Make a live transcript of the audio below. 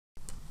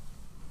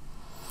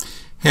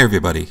Hey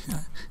everybody,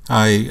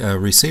 I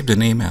received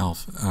an email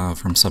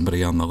from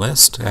somebody on the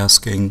list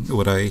asking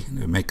would I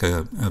make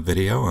a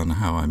video on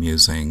how I'm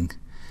using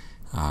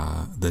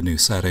the new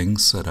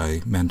settings that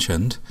I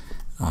mentioned.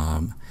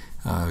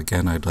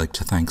 Again, I'd like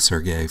to thank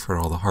Sergey for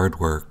all the hard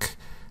work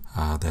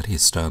that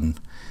he's done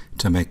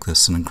to make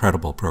this an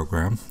incredible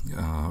program,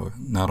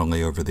 not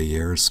only over the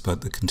years,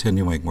 but the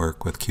continuing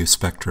work with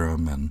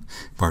Q-Spectrum and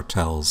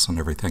Bartels and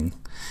everything.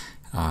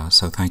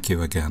 So thank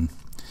you again.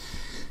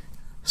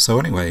 So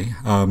anyway,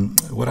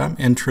 what I'm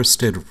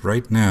interested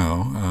right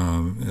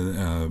now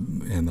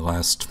in the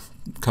last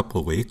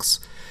couple of weeks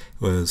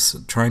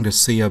was trying to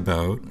see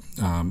about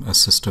a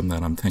system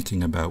that I'm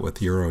thinking about with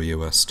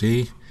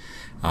EURUSD,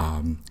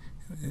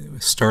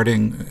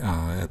 starting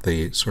at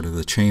the sort of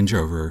the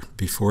changeover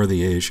before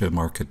the Asia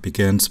market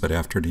begins, but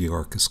after New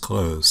York is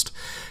closed.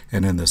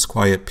 And in this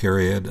quiet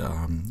period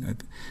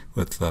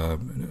with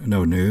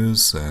no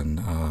news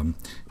and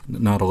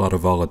not a lot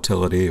of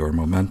volatility or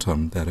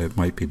momentum, that it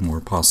might be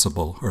more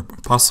possible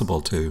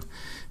to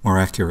more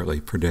accurately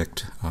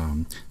predict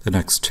the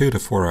next 2 to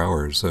 4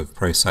 hours of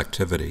price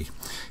activity,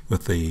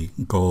 with the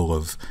goal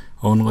of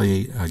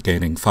only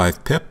gaining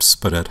 5 pips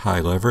but at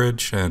high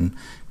leverage and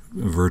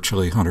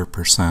virtually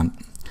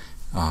 100%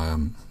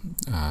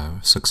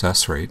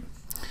 success rate.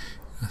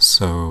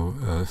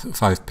 So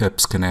 5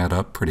 pips can add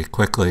up pretty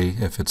quickly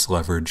if it's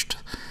leveraged,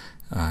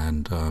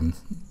 and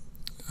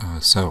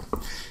so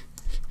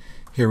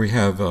here we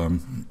have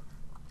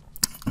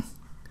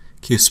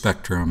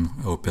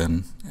Q-Spectrum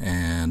open,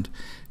 and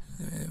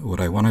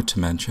what I wanted to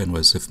mention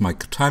was if my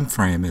time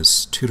frame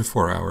is 2 to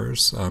 4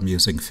 hours, I'm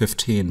using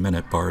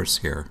 15-minute bars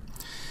here,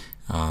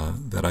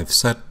 that I've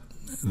set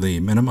the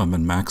minimum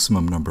and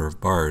maximum number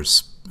of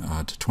bars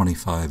to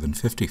 25 and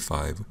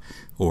 55,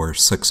 or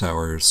 6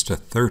 hours to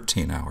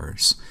 13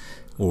 hours,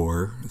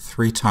 or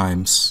 3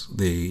 times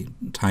the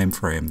time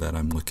frame that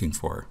I'm looking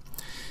for.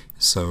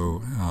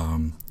 So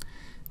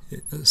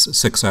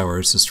 6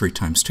 hours is 3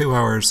 times 2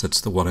 hours. That's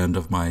the one end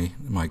of my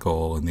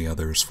goal, and the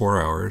other is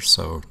 4 hours,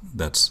 so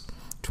that's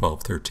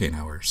 12, 13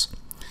 hours.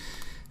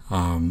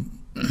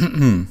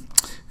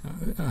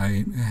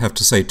 I have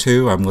to say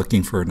too, I'm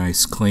looking for a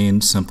nice clean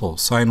simple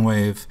sine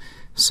wave,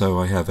 so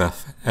I have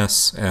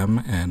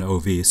FSM and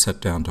OV set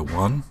down to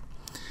 1,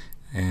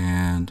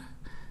 and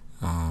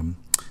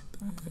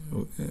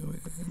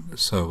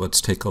so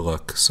let's take a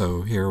look.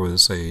 So here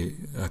was a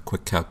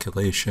quick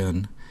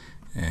calculation,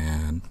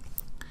 and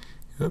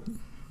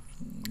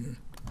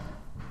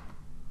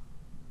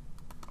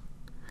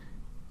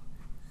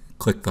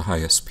click the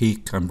highest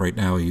peak. I'm right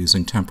now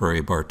using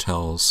temporary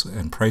Bartels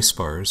and price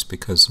bars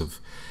because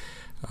of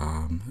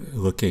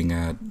looking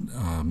at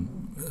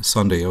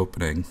Sunday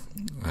opening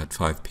at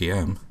 5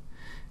 p.m.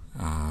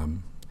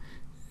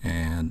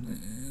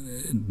 And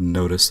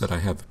notice that I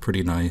have a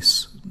pretty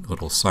nice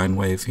little sine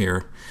wave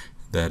here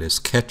that is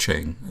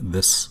catching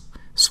this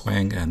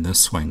swing and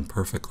this swing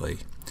perfectly.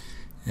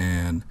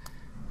 And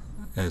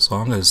as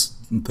long as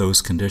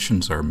those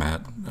conditions are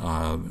met,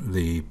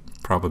 the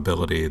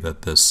probability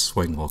that this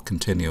swing will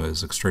continue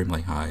is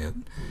extremely high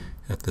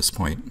at this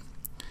point.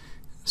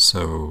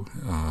 So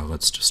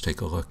let's just take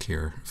a look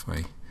here. If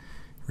I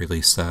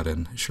release that,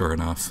 and sure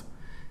enough,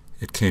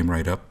 it came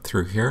right up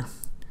through here.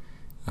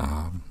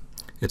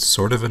 It's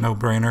sort of a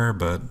no-brainer,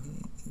 but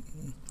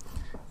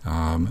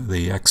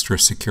the extra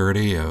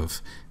security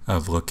of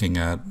looking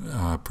at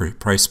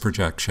price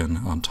projection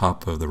on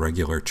top of the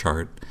regular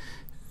chart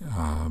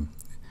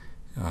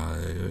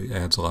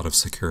adds a lot of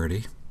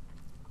security.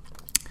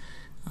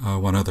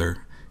 One other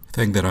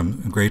thing that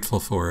I'm grateful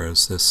for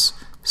is this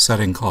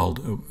setting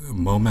called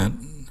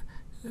moment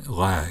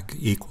lag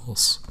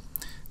equals.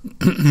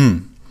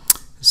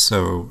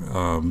 So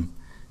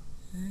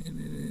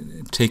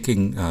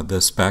taking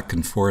this back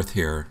and forth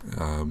here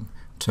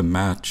to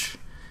match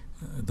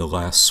the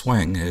last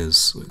swing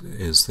is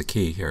the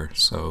key here.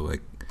 So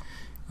like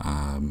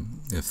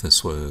if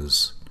this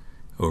was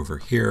over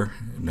here,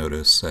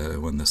 notice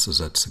when this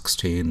is at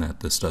 16 that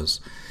this does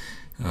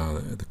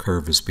the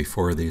curve is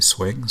before these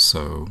swings,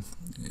 so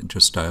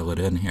just dial it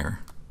in here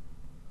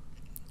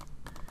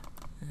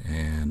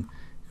and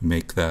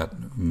make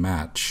that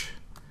match.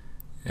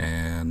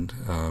 And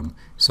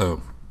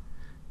so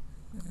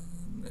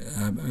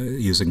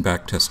using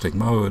backtesting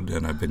mode,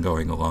 and I've been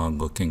going along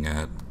looking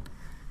at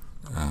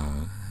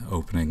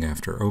opening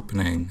after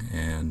opening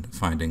and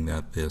finding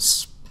that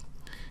this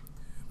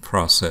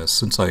process,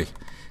 since I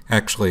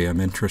actually am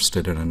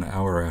interested in an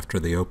hour after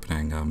the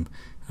opening, I'm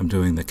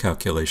doing the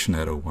calculation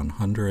at a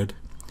 100,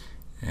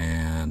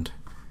 and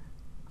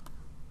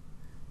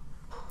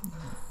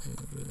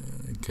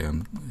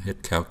again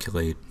hit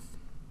calculate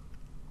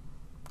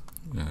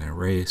and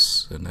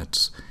erase, and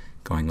that's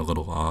going a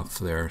little off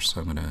there,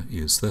 so I'm going to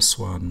use this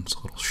one. It's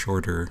a little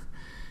shorter,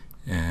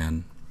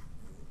 and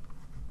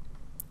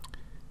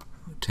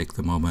take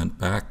the moment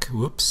back.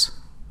 Whoops.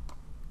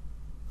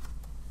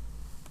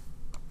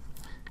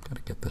 Got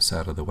to get this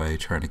out of the way,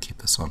 trying to keep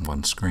this on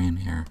one screen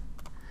here.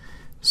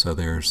 So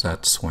there's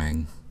that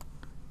swing,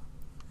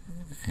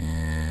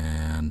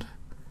 and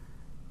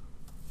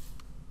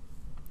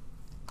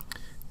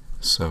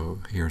So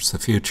here's the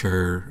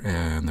future,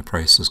 and the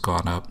price has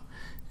gone up,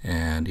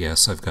 and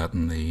yes, I've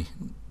gotten the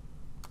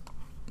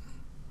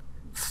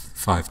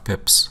 5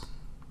 pips.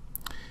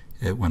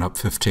 It went up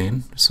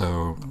 15,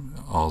 so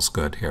all's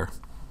good here.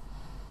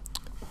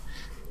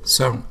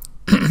 So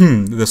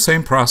the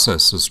same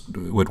process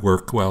would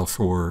work well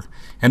for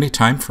any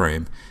time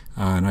frame,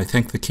 and I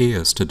think the key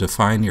is to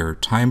define your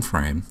time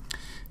frame.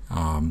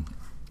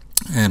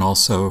 And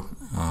also,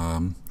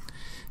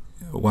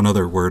 one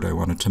other word I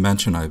wanted to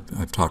mention,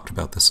 I've talked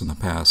about this in the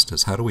past,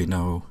 is how do we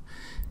know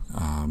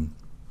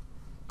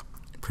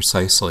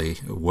precisely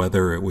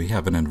whether we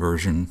have an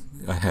inversion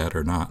ahead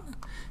or not?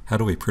 How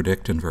do we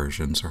predict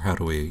inversions, or how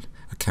do we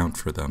account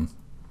for them?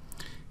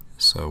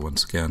 So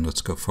once again,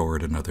 let's go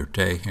forward another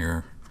day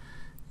here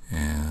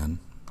and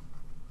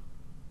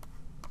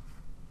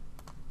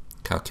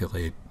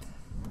calculate,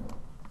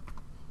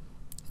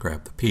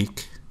 grab the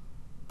peak.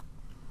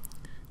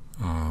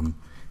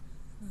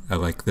 I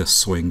like this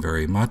swing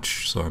very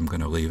much, so I'm going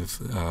to leave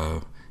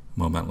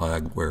moment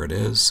lag where it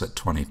is at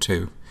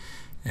 22.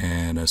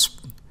 And as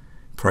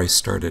price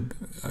started,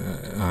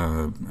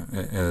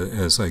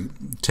 as I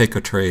take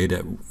a trade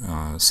at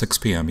 6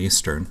 p.m.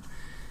 Eastern,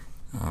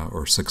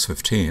 or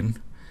 6:15,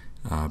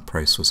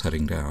 price was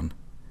heading down.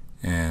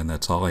 And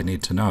that's all I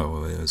need to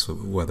know, is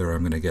whether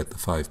I'm going to get the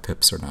 5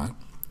 pips or not.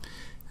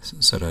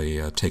 Said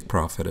I take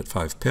profit at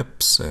 5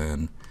 pips,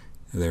 and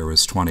there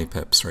was 20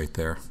 pips right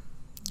there.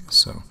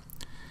 So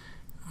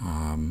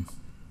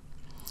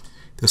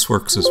this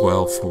works as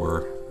well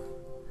for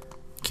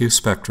Q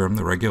spectrum,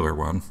 the regular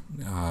one,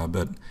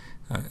 but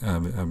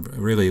I'm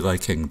really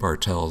liking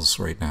Bartels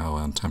right now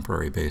on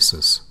temporary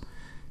basis.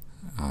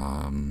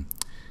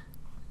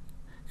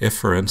 If,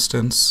 for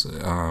instance,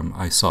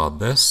 I saw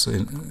this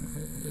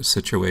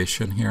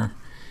situation here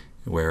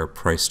where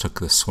price took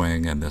the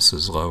swing and this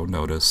is low,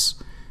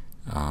 notice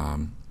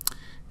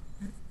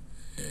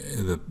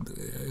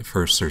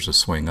first there's a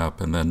swing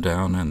up and then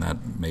down, and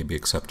that may be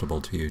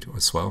acceptable to you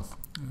as well.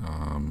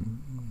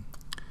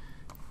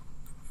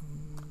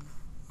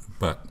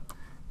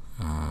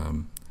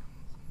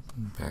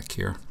 Back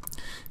here.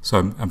 So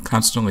I'm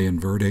constantly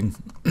inverting,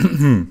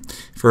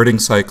 inverting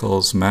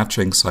cycles,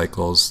 matching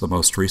cycles, the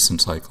most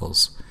recent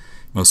cycles,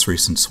 most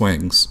recent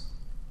swings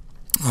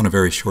on a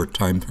very short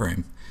time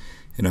frame.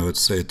 You know,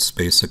 it's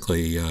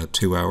basically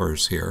 2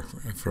 hours here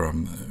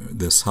from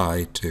this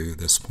high to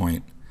this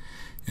point,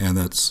 and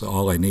that's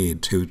all I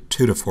need, 2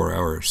 to 4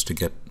 hours to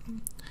get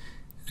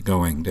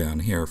going down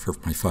here for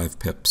my 5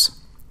 pips.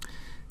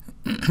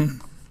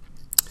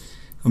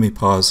 Let me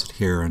pause it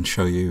here and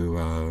show you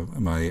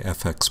my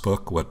FX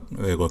book, what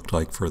it looked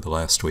like for the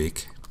last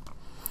week.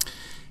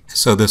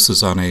 So this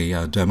is on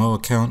a demo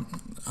account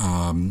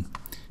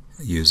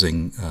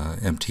using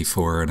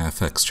MT4 and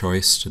FX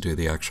Choice to do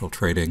the actual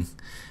trading.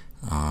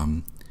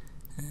 And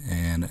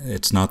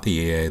it's not the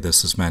EA,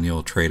 this is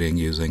manual trading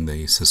using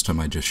the system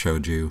I just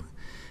showed you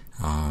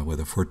with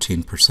a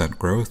 14%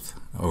 growth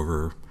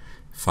over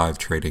 5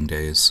 trading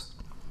days.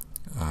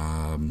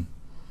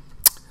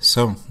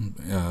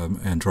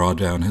 And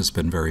drawdown has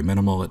been very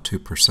minimal at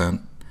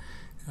 2%.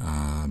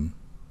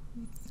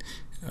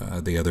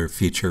 The other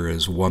feature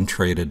is 1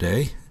 trade a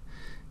day,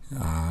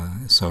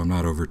 so I'm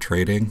not over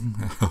trading,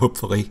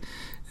 hopefully.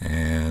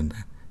 And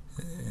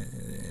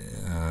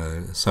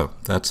so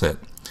that's it.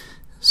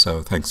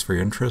 So thanks for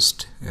your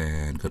interest,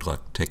 and good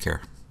luck. Take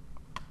care.